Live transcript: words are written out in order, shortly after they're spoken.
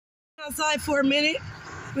outside for a minute.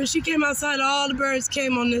 When she came outside, all the birds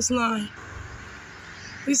came on this line.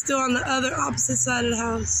 We still on the other opposite side of the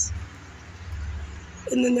house.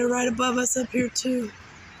 And then they're right above us up here too.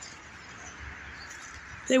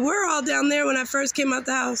 They were all down there when I first came out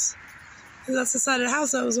the house. Because that's the side of the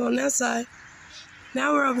house I was on, that side.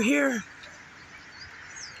 Now we're over here.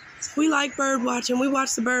 So we like bird watching. We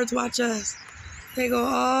watch the birds watch us. They go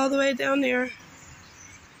all the way down there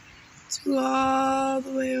to all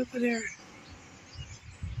the way over there.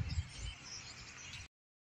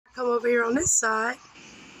 Come over here on this side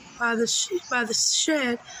by the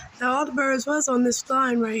shed. Now all the birds was on this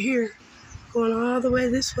line right here, going all the way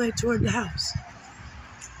this way toward the house.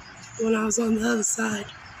 When I was on the other side,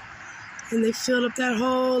 and they filled up that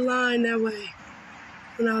whole line that way.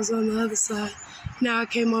 When I was on the other side, now I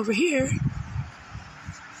came over here,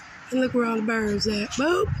 and look where all the birds at.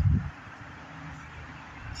 Boop,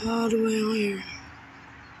 all the way on here.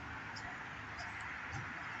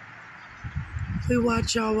 We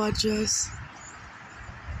watch y'all watch us.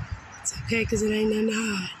 It's okay, because it ain't nothing to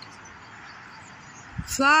hide.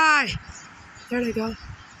 Fly! There they go.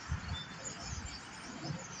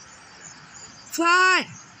 Fly!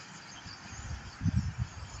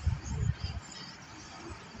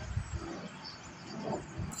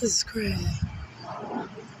 This is crazy.